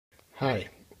Hi.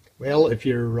 Well, if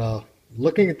you're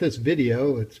looking at this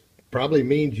video, it probably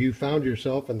means you found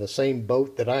yourself in the same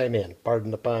boat that I'm in, pardon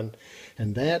the pun,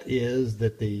 and that is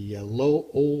that the low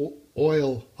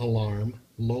oil alarm,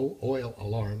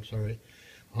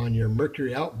 on your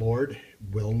Mercury Outboard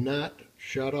will not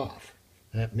shut off.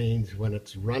 That means when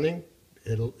it's running,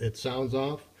 it sounds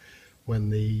off.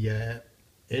 When the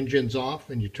engine's off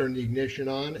and you turn the ignition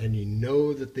on and you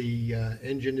know that the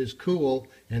engine is cool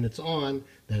and it's on,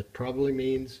 that probably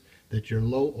means that your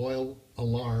low oil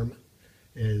alarm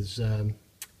is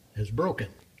broken.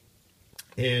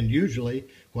 And usually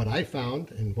what I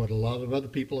found, and what a lot of other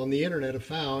people on the internet have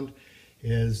found,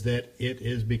 is that it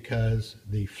is because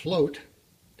the float,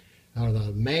 or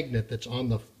the magnet that's on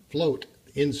the float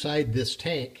inside this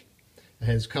tank,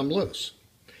 has come loose.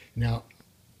 Now,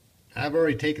 I've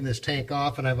already taken this tank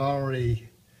off and I've already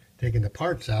taken the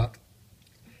parts out,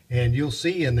 and you'll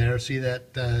see in there, see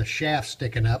that shaft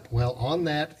sticking up? Well, on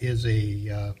that is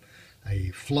a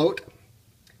float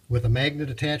with a magnet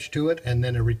attached to it and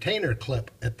then a retainer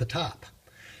clip at the top.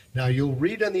 Now, you'll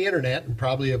read on the internet, and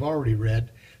probably have already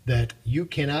read, that you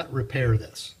cannot repair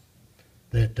this.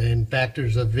 That, in fact,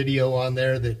 there's a video on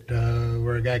there that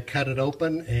where a guy cut it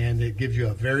open, and it gives you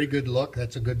a very good look.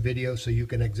 That's a good video, so you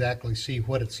can exactly see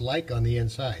what it's like on the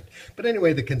inside. But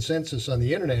anyway, the consensus on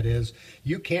the internet is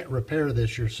you can't repair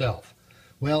this yourself.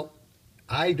 Well,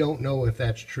 I don't know if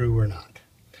that's true or not,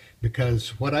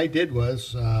 because what I did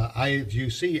was, as you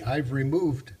see, I've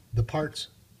removed the parts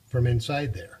from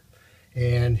inside there.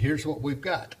 And here's what we've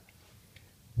got.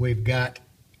 We've got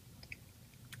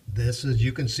this, as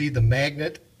you can see, the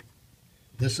magnet.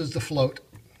 This is the float.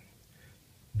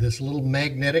 This little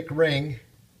magnetic ring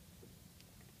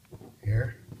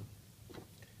here,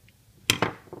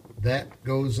 that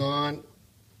goes on,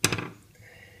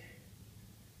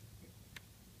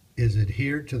 is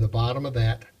adhered to the bottom of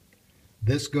that.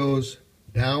 This goes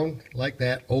down like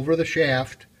that over the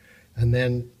shaft, and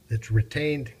then it's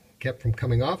retained, kept from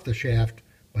coming off the shaft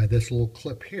by this little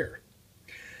clip here.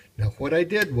 Now, what I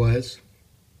did was,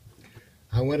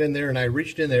 I went in there and I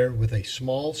reached in there with a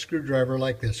small screwdriver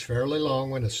like this, fairly long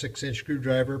one, a 6-inch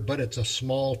screwdriver, but it's a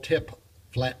small tip,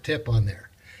 flat tip on there.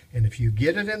 And if you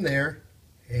get it in there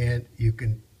and you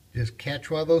can just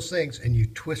catch one of those things and you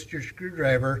twist your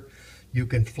screwdriver, you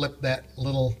can flip that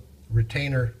little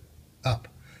retainer up.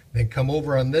 Then come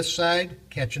over on this side,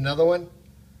 catch another one,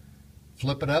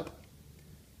 flip it up.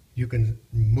 You can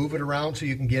move it around so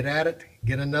you can get at it,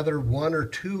 get another 1 or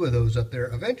 2 of those up there.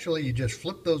 Eventually, you just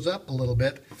flip those up a little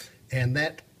bit, and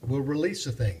that will release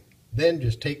the thing. Then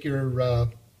just take your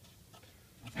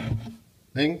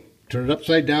thing, turn it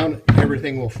upside down,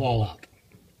 everything will fall out.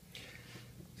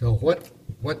 So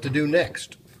what to do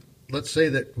next? Let's say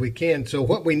that we can. So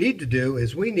what we need to do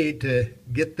is we need to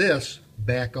get this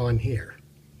back on here.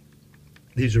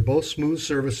 These are both smooth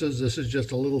surfaces. This is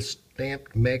just a little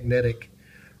stamped magnetic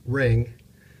ring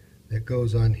that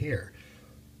goes on here.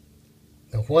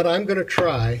 Now, what I'm going to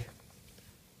try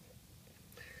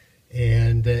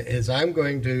is I'm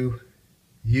going to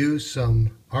use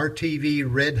some RTV,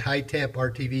 red high temp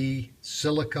RTV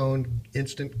silicone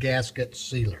instant gasket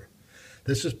sealer.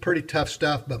 This is pretty tough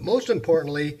stuff, but most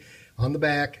importantly, on the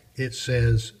back it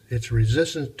says it's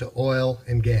resistant to oil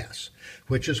and gas,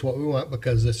 which is what we want,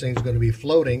 because this thing's going to be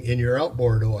floating in your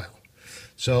outboard oil.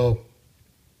 So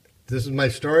this is my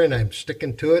story, and I'm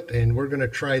sticking to it, and we're going to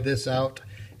try this out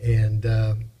and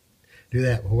do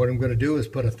that. Well, what I'm going to do is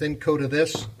put a thin coat of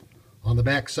this on the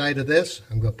back side of this.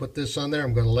 I'm going to put this on there.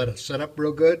 I'm going to let it set up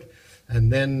real good,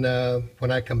 and then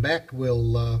when I come back,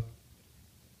 we'll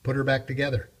put her back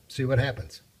together, see what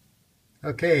happens.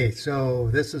 Okay, so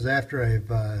this is after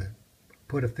I've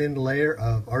put a thin layer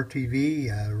of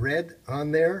RTV red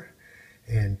on there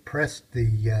and pressed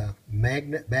the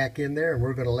magnet back in there, and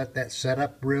we're going to let that set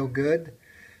up real good.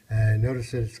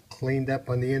 Notice that it's cleaned up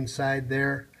on the inside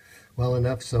there well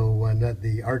enough so that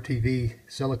the RTV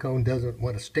silicone doesn't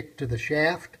want to stick to the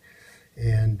shaft,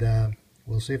 and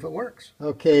we'll see if it works.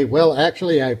 Okay, well,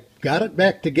 actually I got it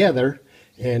back together,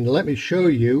 and let me show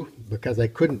you, because I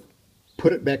couldn't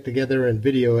put it back together and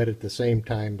video it at the same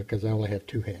time because I only have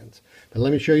 2 hands. But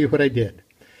let me show you what I did.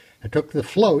 I took the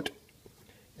float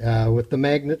with the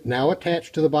magnet now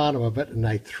attached to the bottom of it, and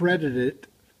I threaded it,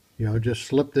 just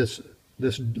slipped this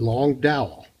long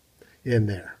dowel in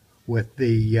there with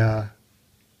the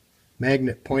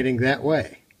magnet pointing that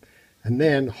way, and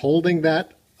then holding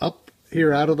that up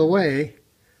here out of the way,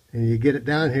 and you get it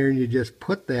down here and you just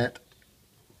put that,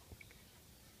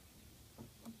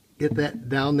 get that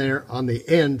down there on the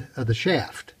end of the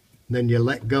shaft. And then you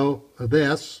let go of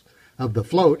this, of the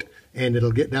float, and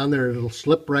it'll get down there and it'll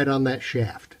slip right on that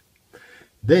shaft.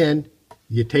 Then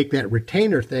you take that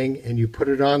retainer thing and you put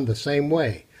it on the same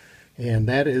way. And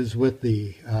that is with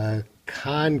the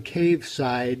concave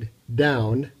side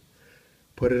down.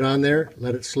 Put it on there,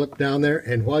 let it slip down there,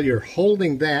 and while you're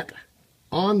holding that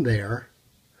on there,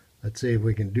 let's see if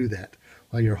we can do that.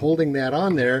 While you're holding that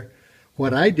on there,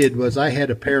 what I did was I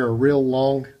had a pair of real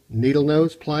long needle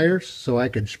nose pliers so I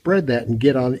could spread that and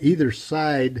get on either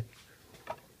side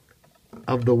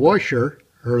of the washer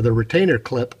or the retainer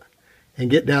clip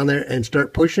and get down there and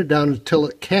start pushing it down until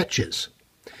it catches.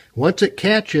 Once it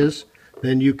catches,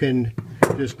 then you can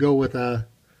just go with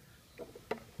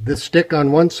this stick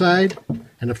on one side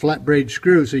and a flat braid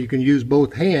screw, so you can use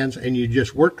both hands, and you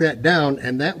just work that down,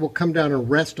 and that will come down and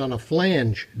rest on a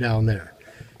flange down there.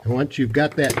 And once you've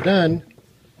got that done,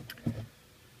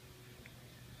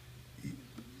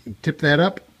 you tip that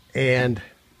up and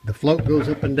the float goes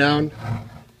up and down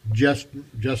just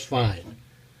fine.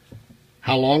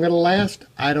 How long it'll last,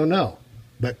 I don't know.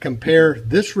 But compare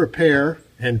this repair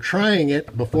and trying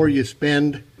it before you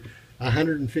spend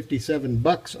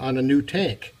 $157 on a new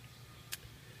tank.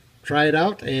 Try it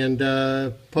out and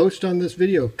post on this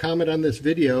video, comment on this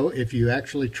video if you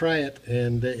actually try it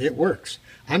and it works.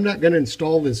 I'm not going to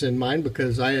install this in mine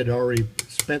because I had already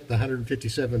spent the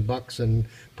 $157 and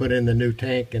put in the new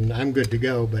tank, and I'm good to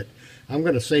go, but I'm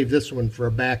going to save this one for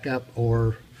a backup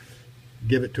or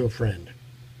give it to a friend.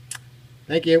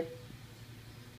 Thank you.